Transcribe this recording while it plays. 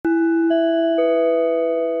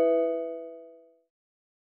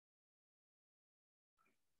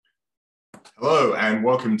Hello, and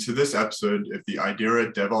welcome to this episode of the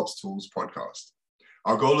Idera DevOps Tools podcast.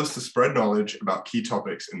 Our goal is to spread knowledge about key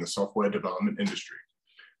topics in the software development industry,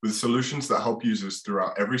 with solutions that help users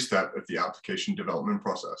throughout every step of the application development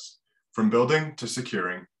process. From building to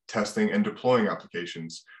securing, testing, and deploying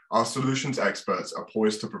applications, our solutions experts are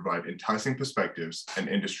poised to provide enticing perspectives and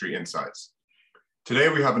industry insights. Today,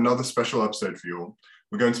 we have another special episode for you all.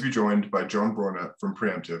 We're going to be joined by John Brawner from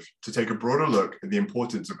PreEmptive to take a broader look at the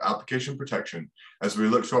importance of application protection as we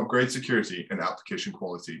look to upgrade security and application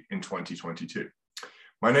quality in 2022.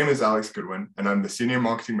 My name is Alex Goodwin, and I'm the Senior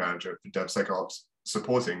Marketing Manager for DevSecOps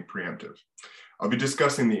supporting PreEmptive. I'll be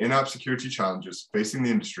discussing the in-app security challenges facing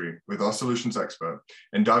the industry with our solutions expert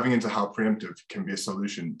and diving into how PreEmptive can be a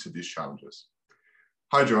solution to these challenges.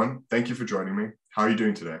 Hi, John. Thank you for joining me. How are you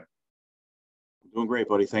doing today? Doing great,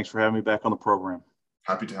 buddy. Thanks for having me back on the program.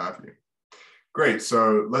 Happy to have you. Great.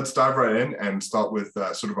 So let's dive right in and start with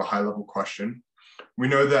sort of a high-level question. We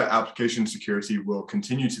know that application security will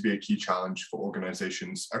continue to be a key challenge for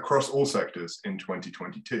organizations across all sectors in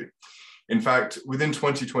 2022. In fact, within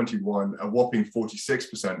 2021, a whopping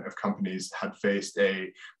 46% of companies had faced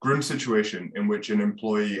a grim situation in which an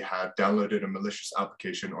employee had downloaded a malicious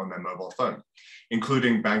application on their mobile phone,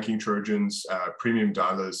 including banking Trojans, premium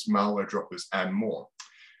dialers, malware droppers, and more.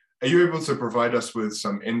 Are you able to provide us with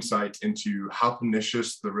some insight into how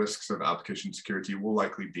pernicious the risks of application security will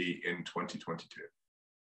likely be in 2022?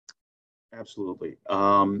 Absolutely.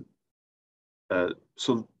 So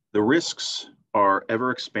the risks are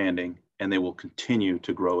ever expanding, and they will continue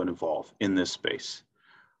to grow and evolve in this space.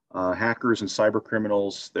 Hackers and cyber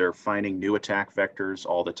criminals, they're finding new attack vectors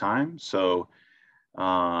all the time. So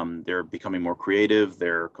they're becoming more creative.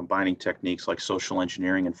 They're combining techniques like social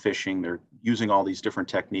engineering and phishing. They're using all these different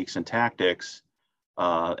techniques and tactics.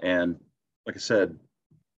 And like I said,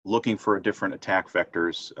 looking for different attack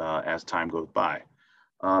vectors as time goes by.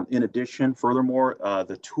 In addition, furthermore,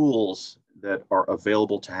 the tools that are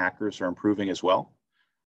available to hackers are improving as well.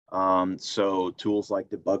 So tools like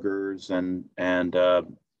debuggers and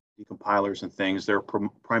decompilers and things, they're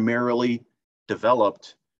primarily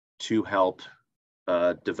developed to help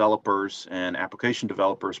developers and application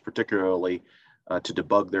developers, particularly, to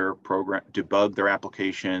debug their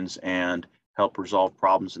applications and help resolve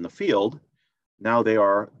problems in the field. Now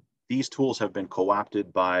these tools have been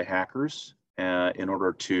co-opted by hackers in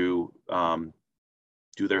order to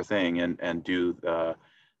do their thing and do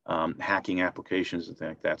hacking applications and things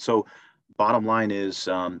like that. So bottom line is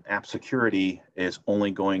app security is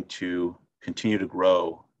only going to continue to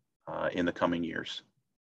grow in the coming years.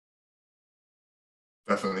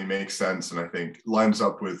 Definitely makes sense, and I think lines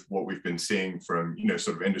up with what we've been seeing from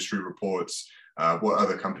sort of industry reports, what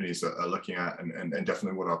other companies are looking at, and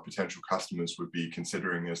definitely what our potential customers would be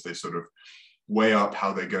considering as they sort of weigh up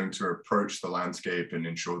how they're going to approach the landscape and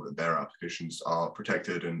ensure that their applications are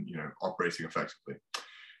protected and operating effectively.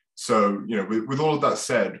 So with all of that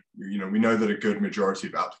said, we know that a good majority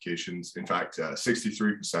of applications, in fact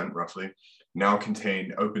 63% roughly, now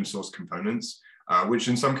contain open source components, which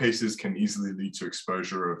in some cases can easily lead to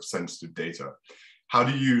exposure of sensitive data. How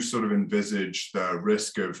do you sort of envisage the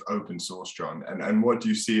risk of open source, John? And what do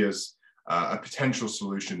you see as a potential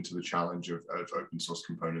solution to the challenge of open source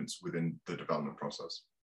components within the development process?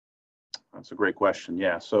 That's a great question.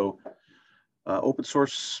 Yeah, so open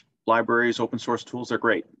source libraries, open source tools, they're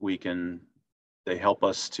great. They help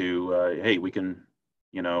us to, hey, we can,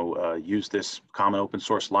 use this common open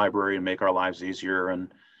source library and make our lives easier, and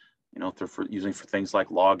using for things like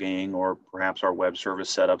logging or perhaps our web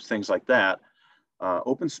service setups, things like that.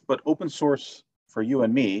 But open source for you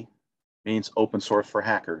and me means open source for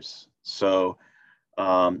hackers. So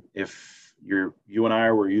if you and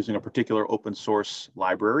I were using a particular open source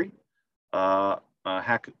library, a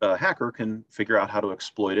hacker can figure out how to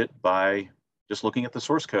exploit it by just looking at the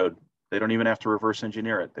source code. They don't even have to reverse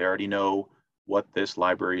engineer it. They already know what this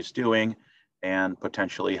library is doing and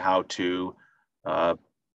potentially how to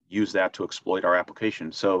use that to exploit our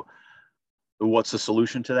application. So what's the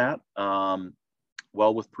solution to that?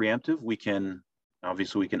 Well, with PreEmptive, we can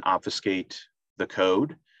obfuscate the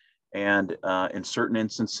code. And in certain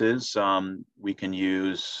instances, we can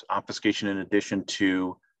use obfuscation in addition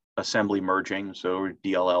to assembly merging, so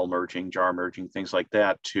DLL merging, jar merging, things like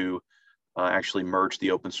that, to actually merge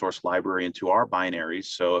the open source library into our binaries,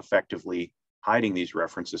 so effectively hiding these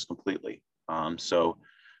references completely.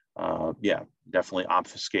 Yeah, definitely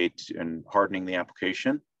obfuscate and hardening the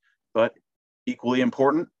application. But equally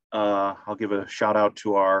important, I'll give a shout out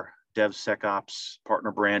to our DevSecOps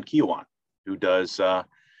partner brand, Kiwan, who does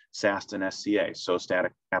SAST and SCA, so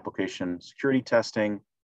static application security testing,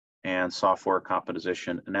 and software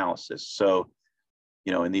composition analysis. So,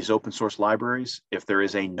 in these open source libraries, if there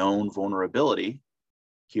is a known vulnerability,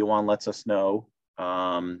 Q1 lets us know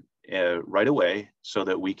right away so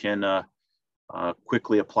that we can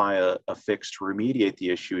quickly apply a fix to remediate the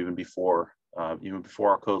issue even before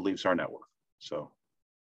our code leaves our network. So.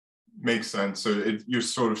 Makes sense. So you're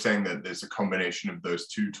sort of saying that there's a combination of those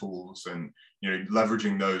two tools, and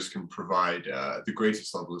leveraging those can provide the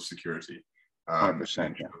greatest level of security.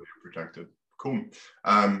 100%, yeah. Protected. Cool.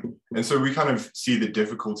 And so we kind of see the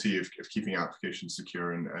difficulty of keeping applications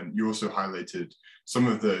secure, and you also highlighted some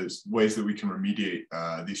of the ways that we can remediate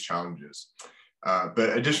these challenges.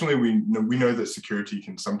 But additionally, we know that security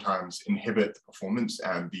can sometimes inhibit the performance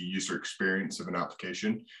and the user experience of an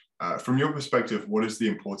application. From your perspective, what is the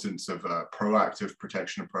importance of a proactive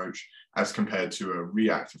protection approach as compared to a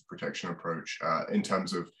reactive protection approach in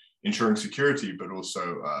terms of ensuring security, but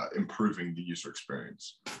also improving the user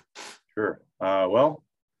experience? Sure. Well,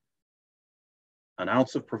 an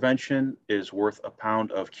ounce of prevention is worth a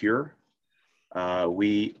pound of cure.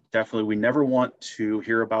 We never want to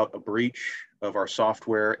hear about a breach of our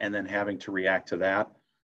software and then having to react to that,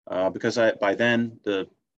 because by then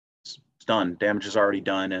it's done. Damage is already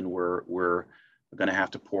done, and we're going to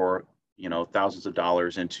have to pour thousands of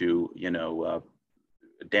dollars into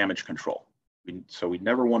damage control. So we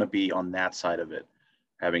never want to be on that side of it,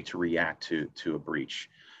 having to react to a breach.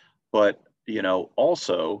 But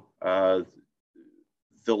also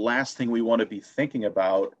the last thing we want to be thinking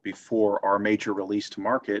about before our major release to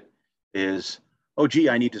market is, oh gee,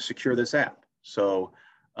 I need to secure this app. So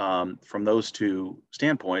from those two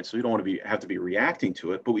standpoints, we don't want to have to be reacting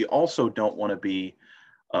to it, but we also don't want to be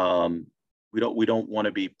we don't want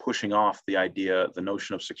to be pushing off the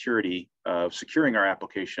notion of security, of securing our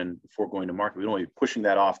application before going to market. We don't want to be pushing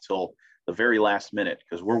that off till the very last minute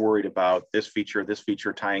because we're worried about this feature,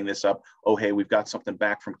 tying this up. Oh, hey, we've got something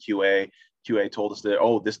back from QA. QA told us that,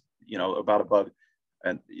 oh, this, about a bug.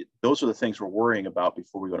 And those are the things we're worrying about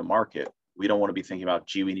before we go to market. We don't want to be thinking about,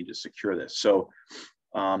 gee, we need to secure this. So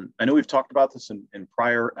I know we've talked about this in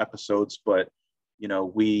prior episodes, but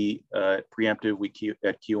we PreEmptive,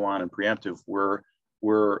 at Q1 and PreEmptive,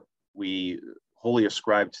 we wholly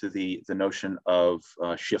ascribe to the notion of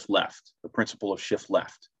shift left, the principle of shift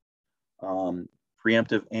left.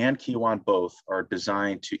 PreEmptive and Q1 both are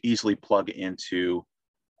designed to easily plug into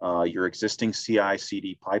your existing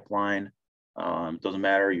CI/CD pipeline. Doesn't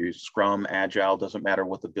matter, you use Scrum, Agile, doesn't matter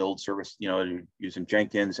what the build service, you're using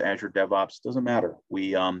Jenkins, Azure DevOps, doesn't matter.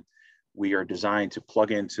 We are designed to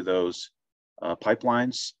plug into those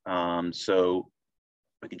pipelines, so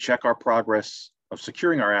we can check our progress of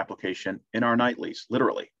securing our application in our nightlies,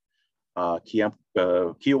 literally.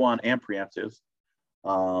 Q1 and PreEmptive,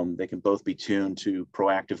 they can both be tuned to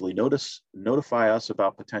proactively notify us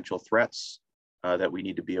about potential threats that we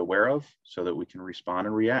need to be aware of so that we can respond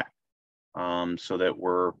and react, so that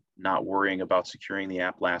we're not worrying about securing the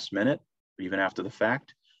app last minute, or even after the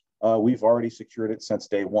fact. We've already secured it since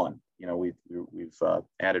day one. We've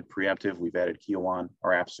added PreEmptive, we've added Q1,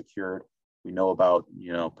 our app's secured. We know about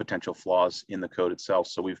potential flaws in the code itself.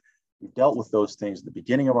 So we've dealt with those things at the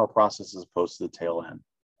beginning of our process as opposed to the tail end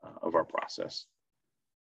of our process.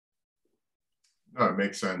 No, it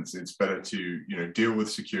makes sense. It's better to deal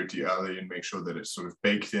with security early and make sure that it's sort of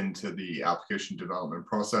baked into the application development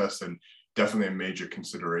process, and definitely a major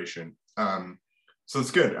consideration. So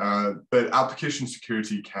it's good, but application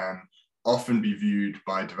security can often be viewed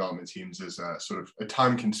by development teams as a sort of a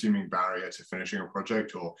time-consuming barrier to finishing a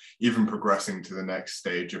project or even progressing to the next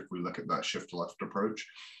stage if we look at that shift left approach.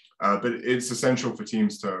 But it's essential for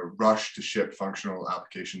teams to rush to ship functional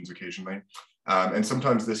applications occasionally. And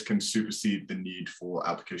sometimes this can supersede the need for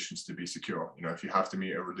applications to be secure. If you have to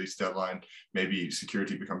meet a release deadline, maybe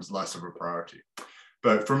security becomes less of a priority.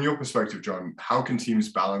 But from your perspective, John, how can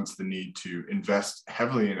teams balance the need to invest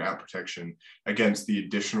heavily in app protection against the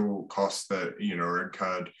additional costs that are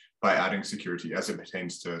incurred by adding security as it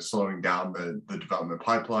pertains to slowing down the development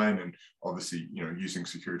pipeline and obviously using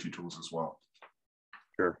security tools as well?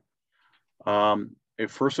 Sure.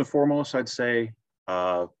 First and foremost, I'd say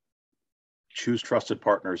choose trusted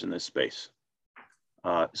partners in this space.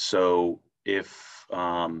 So if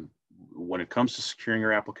when it comes to securing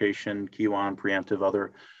your application, Q1, PreEmptive,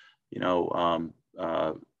 other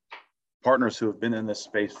partners who have been in this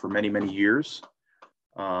space for many, many years,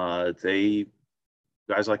 you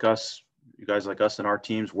guys like us in our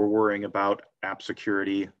teams, we're worrying about app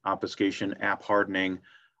security, obfuscation, app hardening,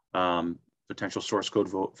 potential source code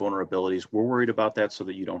vulnerabilities. We're worried about that so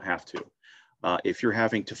that you don't have to. If you're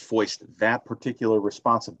having to foist that particular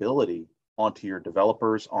responsibility onto your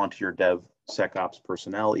developers, onto your DevSecOps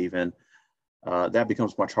personnel even, that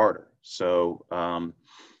becomes much harder. So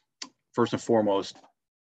first and foremost,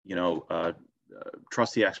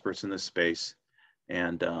 trust the experts in this space,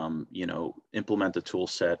 and implement the tool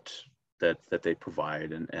set that they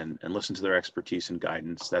provide, and listen to their expertise and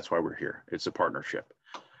guidance. That's why we're here. It's a partnership.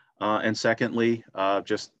 And secondly,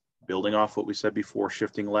 just building off what we said before,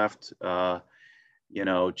 shifting left.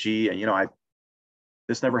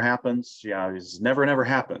 This never happens. Yeah, this never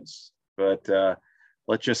happens. But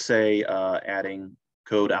let's just say adding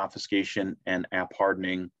code obfuscation and app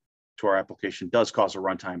hardening to our application does cause a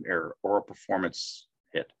runtime error or a performance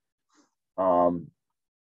hit. Of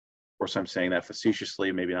course, I'm saying that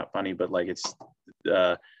facetiously, maybe not funny, but like it's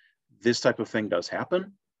this type of thing does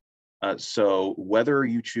happen. So whether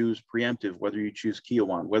you choose PreEmptive, whether you choose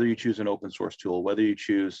Kiowan, whether you choose an open source tool, whether you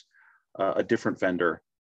choose a different vendor,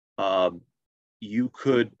 you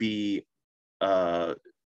could be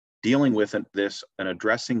dealing with this and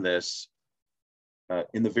addressing this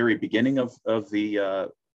in the very beginning of the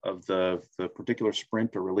particular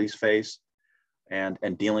sprint or release phase,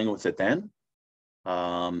 and dealing with it then,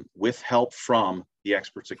 with help from the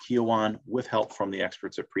experts at Kiowan, with help from the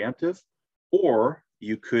experts at PreEmptive. Or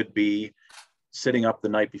you could be sitting up the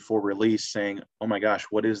night before release saying, oh my gosh,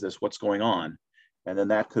 what is this? What's going on? And then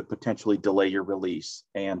that could potentially delay your release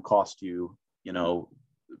and cost you,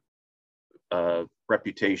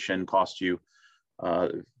 reputation, cost you,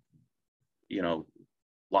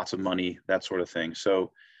 lots of money, that sort of thing.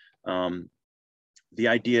 So the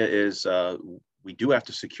idea is we do have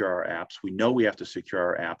to secure our apps. We know we have to secure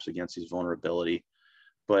our apps against these vulnerability.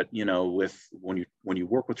 But when you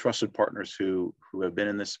work with trusted partners who have been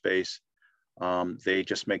in this space, they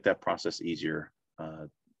just make that process easier,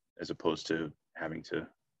 as opposed to having to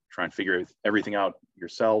try and figure everything out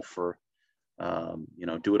yourself, or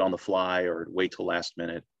do it on the fly, or wait till last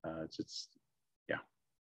minute. Yeah.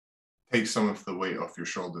 Take some of the weight off your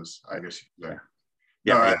shoulders, I guess you could say.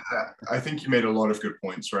 Yeah. I think you made a lot of good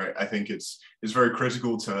points, right? I think it's very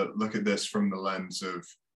critical to look at this from the lens of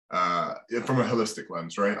from a holistic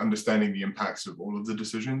lens, right? Understanding the impacts of all of the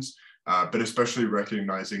decisions, but especially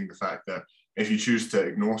recognizing the fact that if you choose to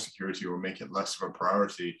ignore security or make it less of a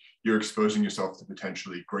priority, you're exposing yourself to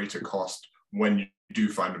potentially greater cost when you do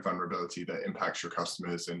find a vulnerability that impacts your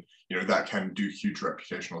customers, and that can do huge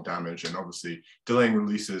reputational damage. And obviously, delaying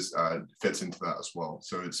releases fits into that as well.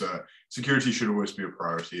 So it's security should always be a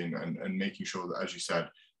priority, and making sure that, as you said,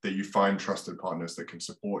 that you find trusted partners that can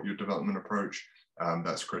support your development approach.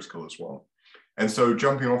 That's critical as well. And so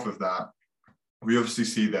jumping off of that, we obviously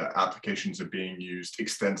see that applications are being used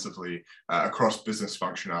extensively across business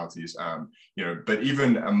functionalities. But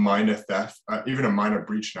even a minor theft, even a minor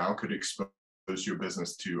breach now could expose your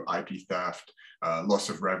business to IP theft, loss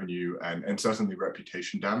of revenue, and certainly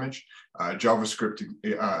reputation damage. JavaScript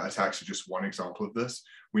attacks are just one example of this.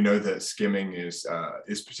 We know that skimming is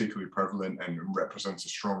particularly prevalent and represents a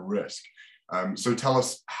strong risk. So tell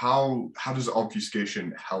us, how does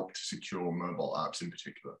obfuscation help to secure mobile apps in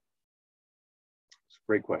particular? It's a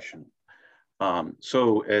great question.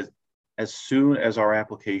 So as soon as our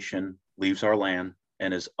application leaves our LAN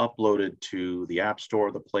and is uploaded to the App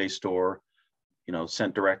Store, the Play Store,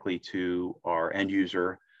 sent directly to our end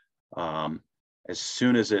user, as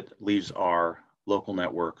soon as it leaves our local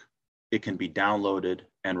network, it can be downloaded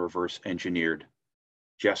and reverse engineered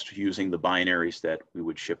just using the binaries that we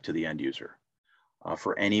would ship to the end user.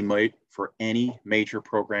 For any major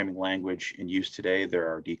programming language in use today,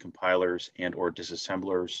 there are decompilers and or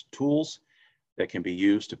disassemblers tools that can be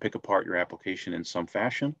used to pick apart your application in some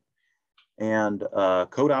fashion. And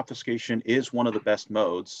code obfuscation is one of the best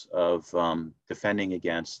modes of defending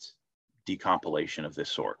against decompilation of this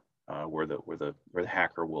sort, where the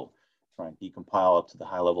hacker will try and decompile up to the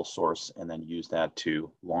high-level source and then use that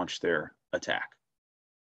to launch their attack.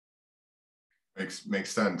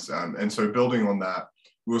 Makes sense. And so building on that,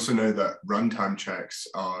 we also know that runtime checks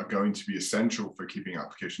are going to be essential for keeping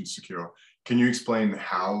applications secure. Can you explain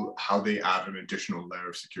how they add an additional layer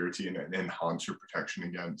of security and enhance your protection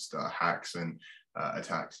against hacks and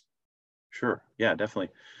attacks? Sure. Yeah, definitely.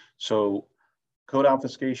 So code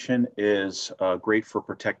obfuscation is great for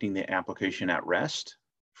protecting the application at rest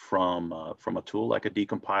from a tool like a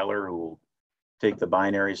decompiler who will take the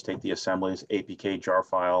binaries, take the assemblies, APK jar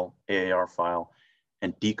file, AAR file,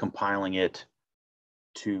 and decompiling it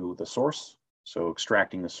to the source. So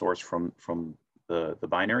extracting the source from the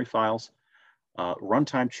binary files.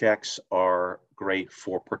 Runtime checks are great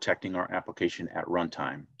for protecting our application at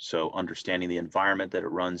runtime. So understanding the environment that it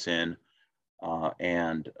runs in,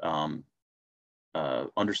 and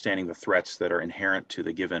understanding the threats that are inherent to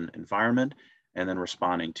the given environment, and then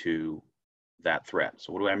responding to that threat.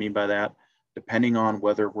 So what do I mean by that? Depending on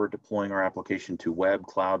whether we're deploying our application to web,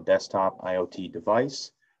 cloud, desktop, IoT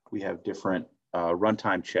device, we have different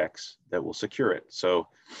runtime checks that will secure it. So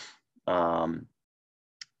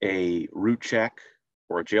a root check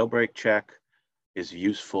or a jailbreak check is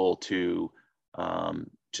useful to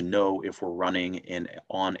know if we're running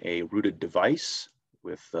on a rooted device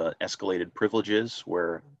with escalated privileges,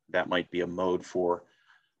 where that might be a mode for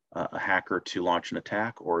a hacker to launch an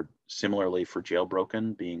attack, or similarly for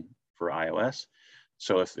jailbroken being for iOS.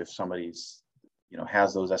 So if somebody's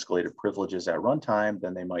has those escalated privileges at runtime,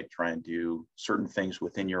 then they might try and do certain things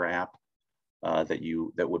within your app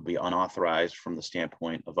that would be unauthorized from the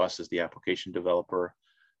standpoint of us as the application developer.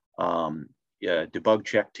 Debug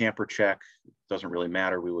check, tamper check, doesn't really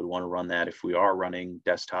matter. We would want to run that if we are running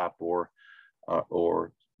desktop or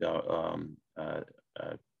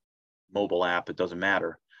mobile app. It doesn't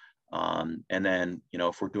matter. And then,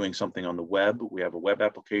 if we're doing something on the web, we have a web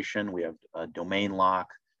application, we have a domain lock,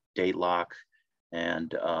 date lock,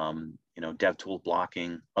 and DevTools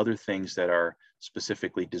blocking, other things that are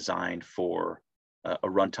specifically designed for a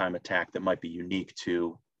runtime attack that might be unique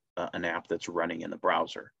to an app that's running in the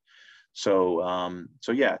browser. So,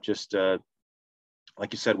 yeah, just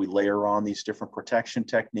like you said, we layer on these different protection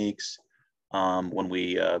techniques when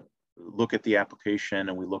we look at the application,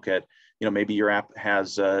 and we look at, maybe your app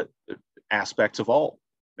has aspects of all.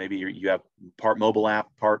 Maybe you have part mobile app,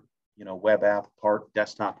 part web app, part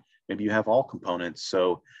desktop. Maybe you have all components.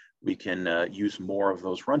 So we can use more of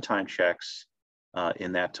those runtime checks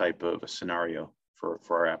in that type of a scenario for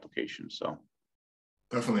our application. So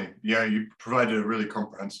definitely, yeah, you provided a really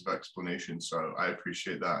comprehensive explanation, so I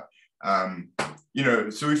appreciate that.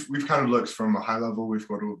 So we've kind of looked from a high level, we've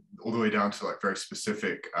got all the way down to like very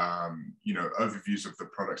specific, overviews of the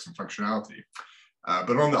products and functionality.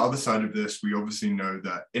 But on the other side of this, we obviously know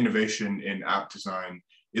that innovation in app design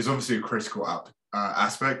is obviously a critical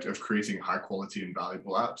aspect of creating high quality and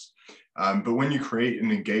valuable apps. But when you create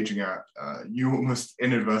an engaging app, you almost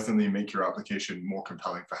inadvertently make your application more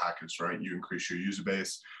compelling for hackers, right? You increase your user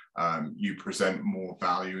base, you present more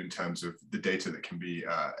value in terms of the data that can be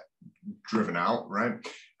driven out, right?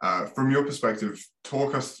 From your perspective,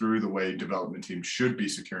 talk us through the way development teams should be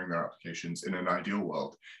securing their applications in an ideal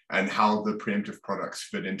world, and how the preemptive products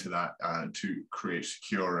fit into that to create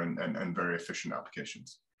secure and very efficient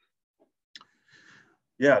applications.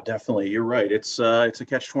 Yeah, definitely. You're right. It's a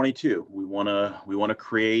catch-22. We want to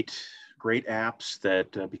create great apps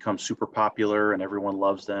that become super popular and everyone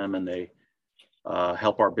loves them, and they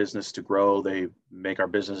help our business to grow. They make our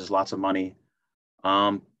businesses lots of money.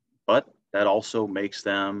 But that also makes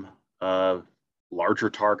them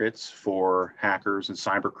larger targets for hackers and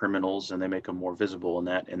cyber criminals, and they make them more visible in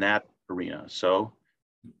that arena. So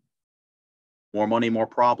more money, more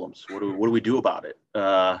problems. What do we do about it?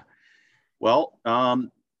 Well,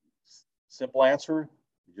 simple answer,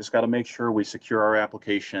 you just got to make sure we secure our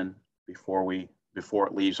application before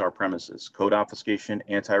it leaves our premises. Code obfuscation,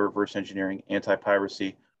 anti-reverse engineering,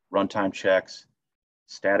 anti-piracy, runtime checks,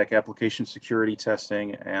 static application security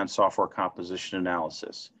testing, and software composition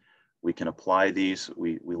analysis. We can apply these,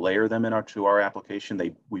 we layer them into our application.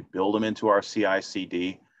 We build them into our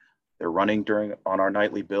CI/CD. They're running on our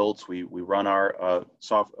nightly builds. We run our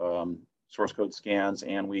source code scans,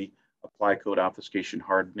 and we apply code obfuscation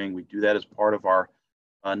hardening. We do that as part of our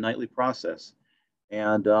nightly process.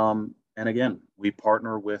 And again, we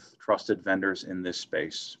partner with trusted vendors in this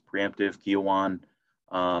space. PreEmptive, Kiowan.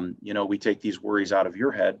 We take these worries out of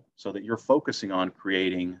your head so that you're focusing on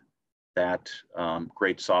creating that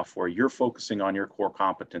great software. You're focusing on your core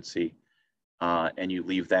competency, and you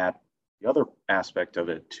leave the other aspect of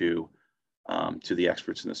it to the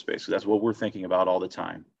experts in the space. So that's what we're thinking about all the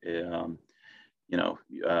time.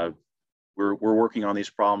 We're working on these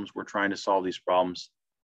problems. We're trying to solve these problems.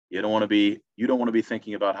 You don't want to be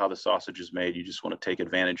thinking about how the sausage is made. You just want to take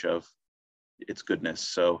advantage of its goodness.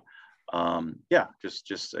 So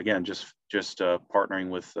just partnering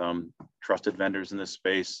with trusted vendors in this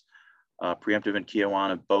space. PreEmptive and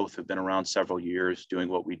Kiowan both have been around several years doing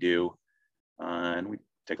what we do, and we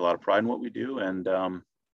take a lot of pride in what we do. And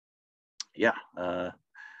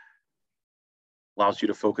allows you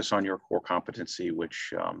to focus on your core competency,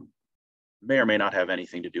 which may or may not have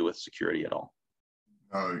anything to do with security at all.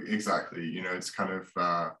 Oh, exactly. It's kind of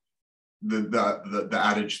the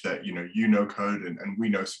adage that code and we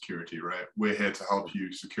know security, right? We're here to help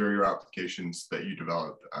you secure your applications that you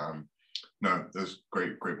develop. No, those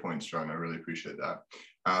great points, John. I really appreciate that.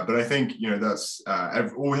 But I think that's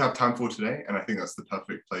all we have time for today, and I think that's the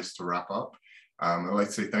perfect place to wrap up. I'd like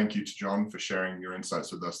to say thank you to John for sharing your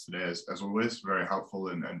insights with us today, as always, very helpful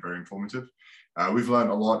and very informative. We've learned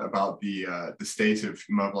a lot about the state of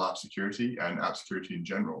mobile app security and app security in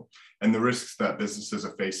general, and the risks that businesses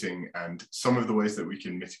are facing and some of the ways that we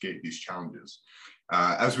can mitigate these challenges.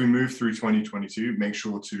 As we move through 2022, make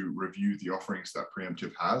sure to review the offerings that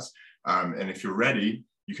PreEmptive has. And if you're ready,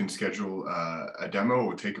 you can schedule a demo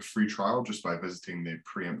or take a free trial just by visiting the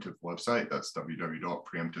PreEmptive website. That's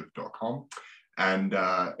www.preemptive.com. And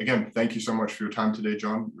again, thank you so much for your time today,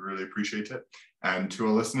 John. We really appreciate it. And to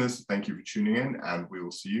our listeners, thank you for tuning in, and we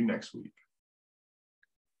will see you next week.